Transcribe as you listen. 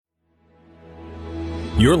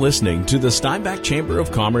You're listening to the Steinbach Chamber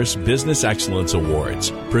of Commerce Business Excellence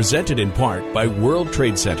Awards, presented in part by World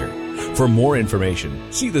Trade Center. For more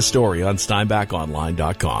information, see the story on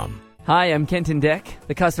steinbachonline.com. Hi, I'm Kenton Dick.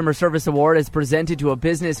 The Customer Service Award is presented to a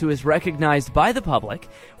business who is recognized by the public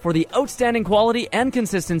for the outstanding quality and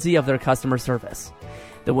consistency of their customer service.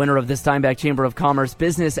 The winner of the Steinbach Chamber of Commerce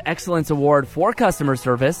Business Excellence Award for Customer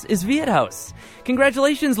Service is Viet House.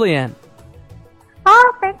 Congratulations, Leanne.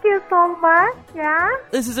 Oh, thank you so much. Yeah.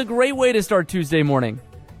 This is a great way to start Tuesday morning.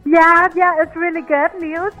 Yeah, it's really good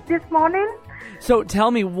news this morning. So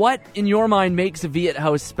tell me, what in your mind makes Viet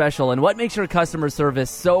House special, and what makes your customer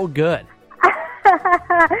service so good?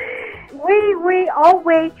 We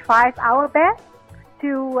always try our best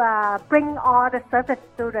to bring all the service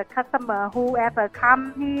to the customer, whoever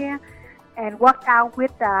come here, and walk out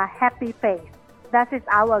with a happy face. That is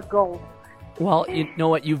our goal. Well, you know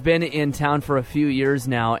what? You've been in town for a few years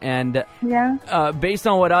now, and based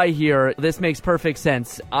on what I hear, this makes perfect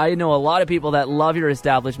sense. I know a lot of people that love your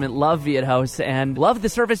establishment, love Viet House, and love the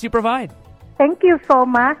service you provide. Thank you so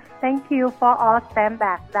much. Thank you for all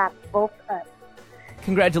Steinbach that both us.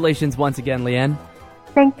 Congratulations once again, Leanne.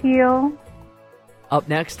 Thank you. Up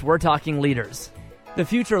next, we're talking leaders. The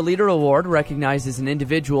Future Leader Award recognizes an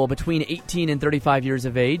individual between 18 and 35 years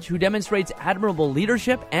of age who demonstrates admirable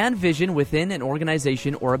leadership and vision within an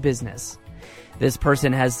organization or a business. This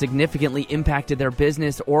person has significantly impacted their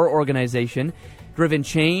business or organization, driven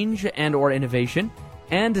change and or innovation,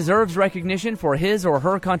 and deserves recognition for his or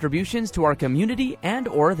her contributions to our community and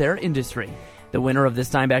or their industry. The winner of the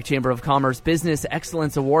Steinbach Chamber of Commerce Business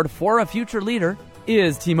Excellence Award for a Future Leader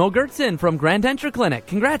is Timo Gertzen from Grand Denture Clinic.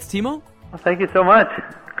 Congrats, Timo. Well, thank you so much.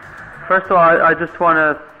 First of all, I just want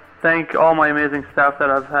to thank all my amazing staff that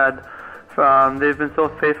I've had. They've been so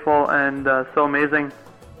faithful and so amazing.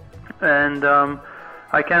 And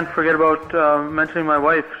I can't forget about mentioning my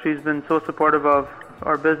wife. She's been so supportive of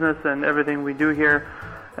our business and everything we do here.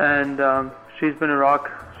 And she's been a rock.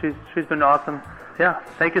 She's been awesome. Yeah,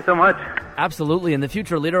 thank you so much. Absolutely. And the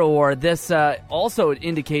Future Leader Award, this also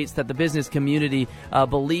indicates that the business community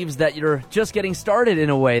believes that you're just getting started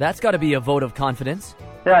in a way. That's got to be a vote of confidence.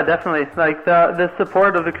 Yeah, definitely. Like the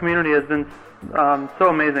support of the community has been so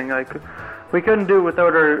amazing. Like we couldn't do it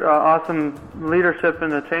without our awesome leadership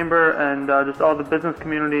in the chamber and just all the business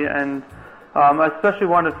community. And I especially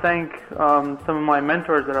want to thank some of my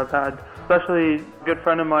mentors that I've had, especially a good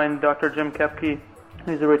friend of mine, Dr. Jim Kepke.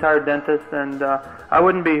 He's a retired dentist, and I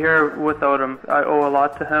wouldn't be here without him. I owe a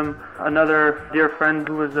lot to him. Another dear friend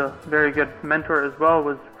who was a very good mentor as well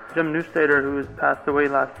was Jim Newstader, who has passed away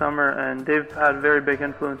last summer, and they've had a very big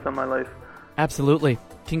influence on my life. Absolutely.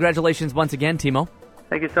 Congratulations once again, Timo.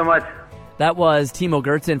 Thank you so much. That was Timo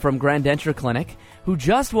Gertzen from Grand Denture Clinic, who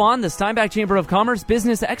just won the Steinbach Chamber of Commerce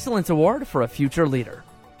Business Excellence Award for a Future Leader.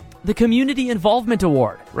 The Community Involvement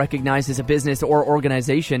Award recognizes a business or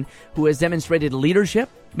organization who has demonstrated leadership,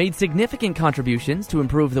 made significant contributions to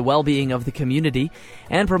improve the well-being of the community,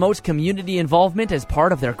 and promotes community involvement as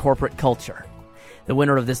part of their corporate culture. The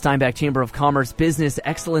winner of the Steinbach Chamber of Commerce Business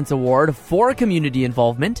Excellence Award for community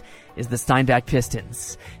involvement is the Steinbach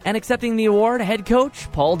Pistons. And accepting the award, head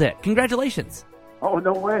coach Paul Dick. Congratulations. Oh,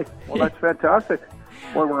 no way. Well, that's fantastic.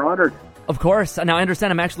 Well, we're honored. Of course. Now, I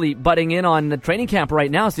understand I'm actually butting in on the training camp right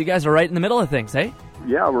now, so you guys are right in the middle of things, eh?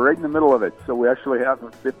 Yeah, we're right in the middle of it. So we actually have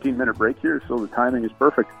a 15-minute break here, so the timing is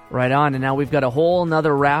perfect. Right on. And now we've got a whole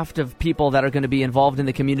nother raft of people that are going to be involved in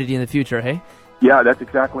the community in the future, hey? Yeah, that's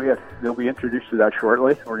exactly it. They'll be introduced to that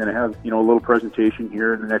shortly. We're going to have, a little presentation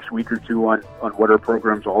here in the next week or two on what our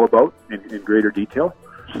program's all about in greater detail.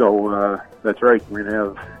 So that's right. We're going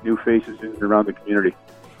to have new faces in and around the community.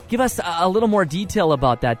 Give us a little more detail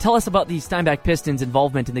about that. Tell us about the Steinbach Pistons'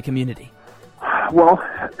 involvement in the community. Well,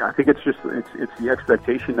 I think it's the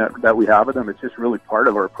expectation that we have of them. It's just really part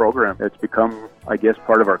of our program. It's become, I guess,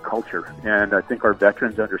 part of our culture. And I think our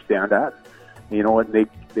veterans understand that. And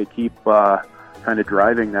they keep kind of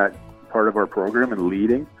driving that part of our program and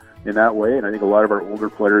leading in that way. And I think a lot of our older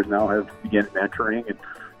players now have begun mentoring.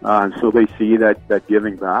 And so they see that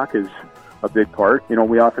giving back is a big part.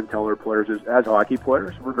 We often tell our players as hockey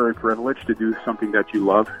players, we're very privileged to do something that you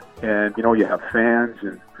love. And, you have fans,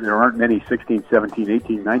 and there aren't many 16, 17,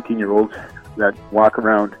 18, 19-year-olds that walk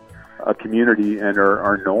around a community and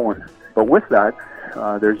are known. But with that,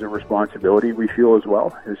 there's a responsibility we feel as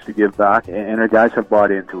well, is to give back. And our guys have bought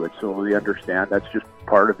into it, so they understand that's just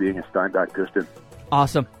part of being a Steinbach Piston.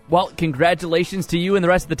 Awesome. Well, congratulations to you and the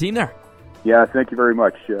rest of the team there. Yeah, thank you very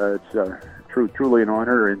much. It's truly an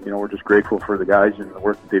honor, and we're just grateful for the guys and the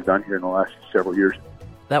work that they've done here in the last several years.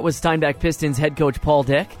 That was Steinbach Pistons head coach Paul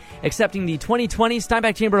Dick accepting the 2020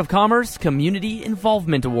 Steinbach Chamber of Commerce Community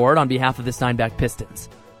Involvement Award on behalf of the Steinbach Pistons.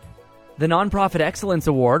 The Nonprofit Excellence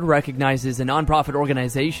Award recognizes a nonprofit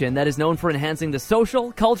organization that is known for enhancing the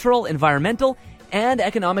social, cultural, environmental, and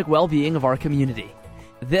economic well-being of our community.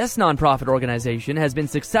 This nonprofit organization has been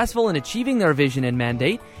successful in achieving their vision and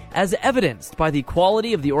mandate, as evidenced by the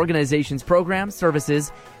quality of the organization's programs, services,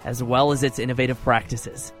 as well as its innovative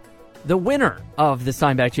practices. The winner of the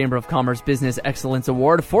Steinbach Chamber of Commerce Business Excellence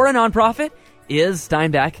Award for a nonprofit is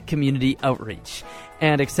Steinbach Community Outreach.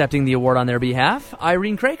 And accepting the award on their behalf,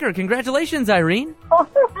 Irene Craker. Congratulations, Irene. Oh,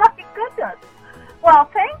 my goodness. Well,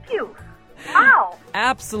 thank you. Wow.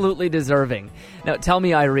 Absolutely deserving. Now, tell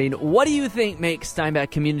me, Irene, what do you think makes Steinbach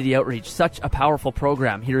Community Outreach such a powerful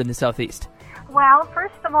program here in the Southeast? Well,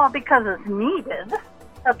 first of all, because it's needed.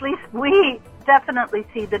 At least we definitely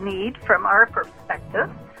see the need from our perspective.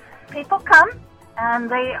 People come, and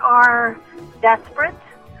they are desperate,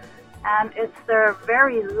 and it's their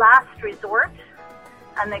very last resort.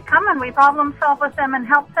 And they come, and we problem solve with them and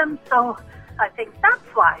help them, so I think that's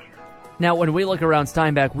why. Now, when we look around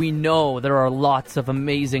Steinbach, we know there are lots of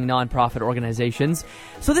amazing nonprofit organizations,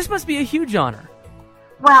 so this must be a huge honor.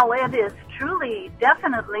 Well, it is truly,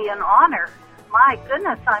 definitely an honor. My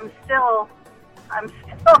goodness, I'm still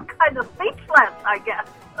kind of speechless, I guess.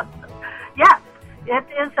 Yes, it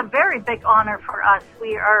is a very big honor for us.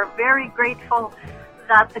 We are very grateful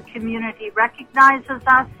that the community recognizes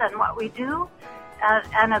us and what we do,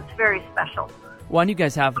 and it's very special. Well, and you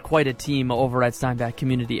guys have quite a team over at Steinbach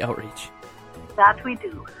Community Outreach. That we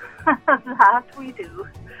do. That we do.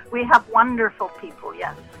 We have wonderful people,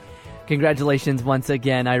 yes. Congratulations once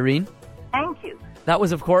again, Irene. Thank you. That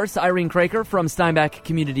was, of course, Irene Craker from Steinbach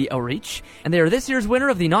Community Outreach. And they are this year's winner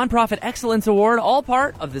of the Nonprofit Excellence Award, all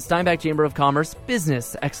part of the Steinbach Chamber of Commerce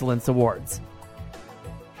Business Excellence Awards.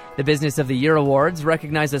 The Business of the Year Awards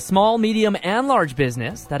recognize a small, medium, and large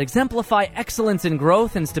business that exemplify excellence in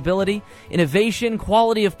growth and stability, innovation,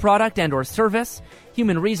 quality of product and or service,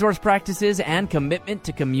 human resource practices, and commitment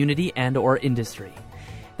to community and or industry.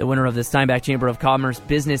 The winner of the Steinbach Chamber of Commerce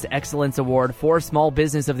Business Excellence Award for Small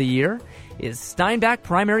Business of the Year is Steinbach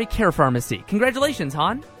Primary Care Pharmacy. Congratulations,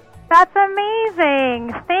 Han. That's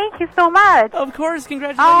amazing. Thank you so much. Of course,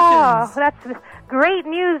 congratulations. Oh, that's great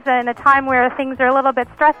news in a time where things are a little bit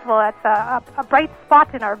stressful. That's a bright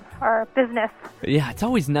spot in our business. Yeah, it's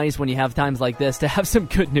always nice when you have times like this to have some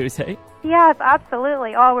good news, hey? Yes,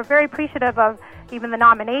 absolutely. Oh, we're very appreciative of even the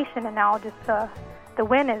nomination, and now just the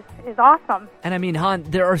win is awesome. And I mean, Han,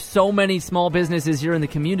 there are so many small businesses here in the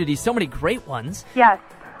community, so many great ones. Yes,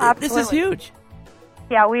 absolutely. This is huge.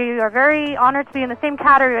 Yeah, we are very honored to be in the same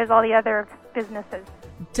category as all the other businesses.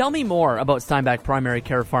 Tell me more about Steinbach Primary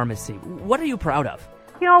Care Pharmacy. What are you proud of?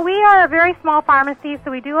 You know, we are a very small pharmacy,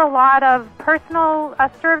 so we do a lot of personal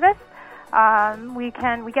service. We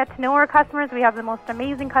get to know our customers. We have the most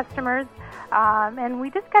amazing customers. And we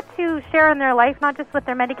just get to share in their life, not just with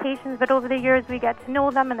their medications, but over the years we get to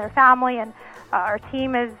know them and their family. And our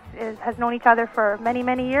team has known each other for many,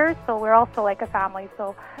 many years, so we're also like a family.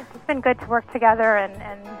 So it's been good to work together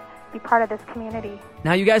and be part of this community.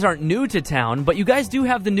 Now, you guys aren't new to town, but you guys do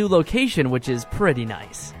have the new location, which is pretty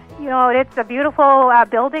nice. You know, it's a beautiful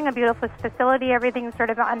building, a beautiful facility. Everything's sort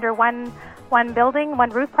of under one building, one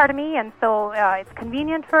roof, and so it's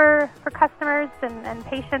convenient for customers and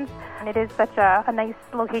patients, and it is such a nice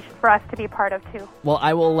location for us to be a part of, too. Well,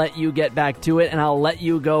 I will let you get back to it, and I'll let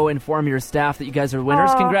you go inform your staff that you guys are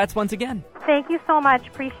winners. Congrats once again. Thank you so much.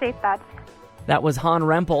 Appreciate that. That was Han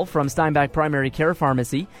Rempel from Steinbach Primary Care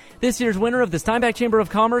Pharmacy, this year's winner of the Steinbach Chamber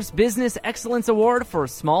of Commerce Business Excellence Award for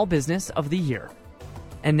Small Business of the Year.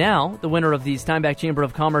 And now, the winner of the Steinbach Chamber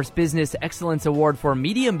of Commerce Business Excellence Award for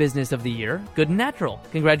Medium Business of the Year, Good and Natural.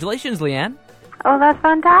 Congratulations, Leanne. Oh, that's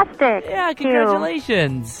fantastic. Yeah,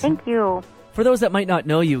 congratulations. Thank you. For those that might not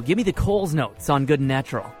know you, give me the Coles notes on Good and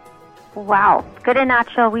Natural. Wow. Good and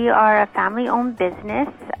Natural, we are a family-owned business.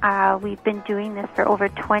 We've been doing this for over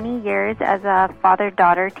 20 years as a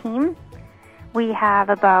father-daughter team. We have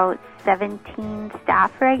about 17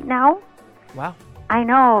 staff right now. Wow. I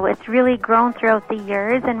know. It's really grown throughout the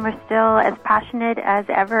years, and we're still as passionate as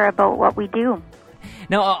ever about what we do.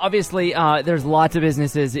 Now, obviously, there's lots of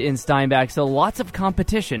businesses in Steinbach, so lots of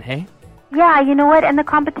competition, hey? Yeah, you know what? And the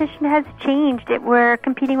competition has changed. We're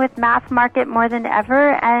competing with mass market more than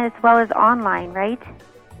ever, as well as online, right?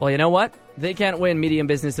 Well, you know what? They can't win Medium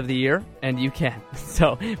Business of the Year, and you can.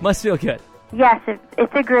 So, must feel good. Yes,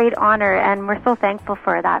 it's a great honor, and we're so thankful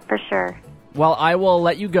for that, for sure. Well, I will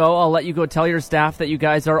let you go. I'll let you go tell your staff that you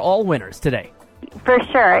guys are all winners today. For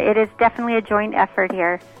sure. It is definitely a joint effort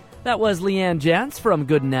here. That was Leanne Jantz from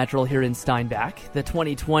Good and Natural here in Steinbach, the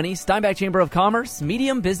 2020 Steinbach Chamber of Commerce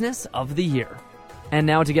Medium Business of the Year. And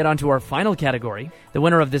now to get on to our final category. The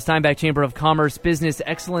winner of the Steinbach Chamber of Commerce Business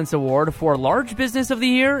Excellence Award for Large Business of the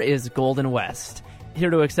Year is Golden West.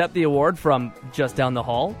 Here to accept the award from just down the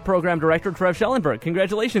hall, Program Director Trev Schellenberg.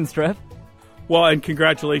 Congratulations, Trev. Well, and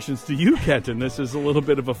congratulations to you, Kenton. This is a little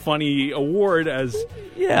bit of a funny award as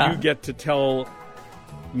you get to tell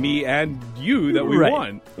me and you that we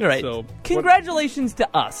won. Right. So congratulations to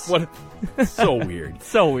us. So weird.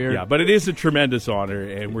 So weird. Yeah, but it is a tremendous honor,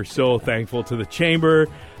 and we're so thankful to the Chamber,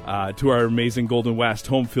 to our amazing Golden West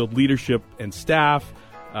home field leadership and staff.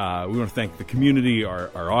 We want to thank the community,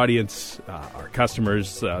 our audience, our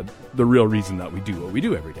customers, the real reason that we do what we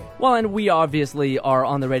do every day. Well, and we obviously are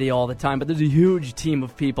on the radio all the time, but there's a huge team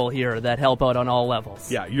of people here that help out on all levels.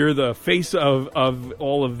 Yeah, you're the face of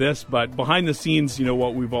all of this, but behind the scenes,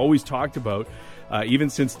 what we've always talked about, even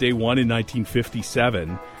since day one in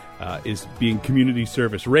 1957, is being community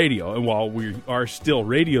service radio. And while we are still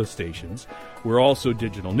radio stations, we're also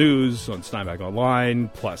digital news on Steinbach Online,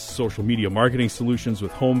 plus social media marketing solutions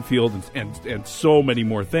with Home Field and so many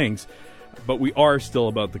more things. But we are still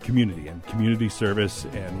about the community and community service,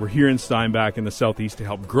 and we're here in Steinbach in the Southeast to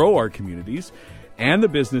help grow our communities and the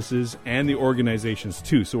businesses and the organizations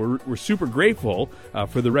too. So we're super grateful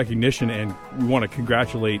for the recognition, and we want to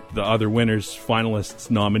congratulate the other winners,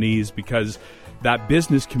 finalists, nominees, because that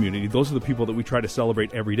business community, those are the people that we try to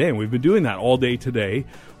celebrate every day. And we've been doing that all day today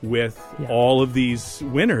with all of these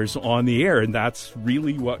winners on the air. And that's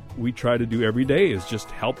really what we try to do every day, is just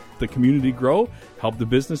help the community grow, help the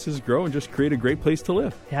businesses grow, and just create a great place to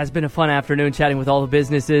live. It has been a fun afternoon chatting with all the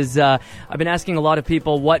businesses. I've been asking a lot of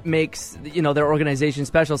people what makes their organization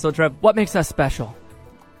special. So, Trev, what makes us special?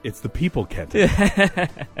 It's the people, Kent.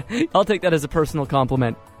 I'll take that as a personal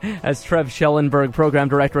compliment. As Trev Schellenberg, Program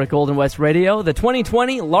Director at Golden West Radio, the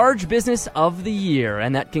 2020 Large Business of the Year.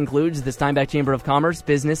 And that concludes the Steinbach Chamber of Commerce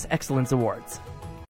Business Excellence Awards.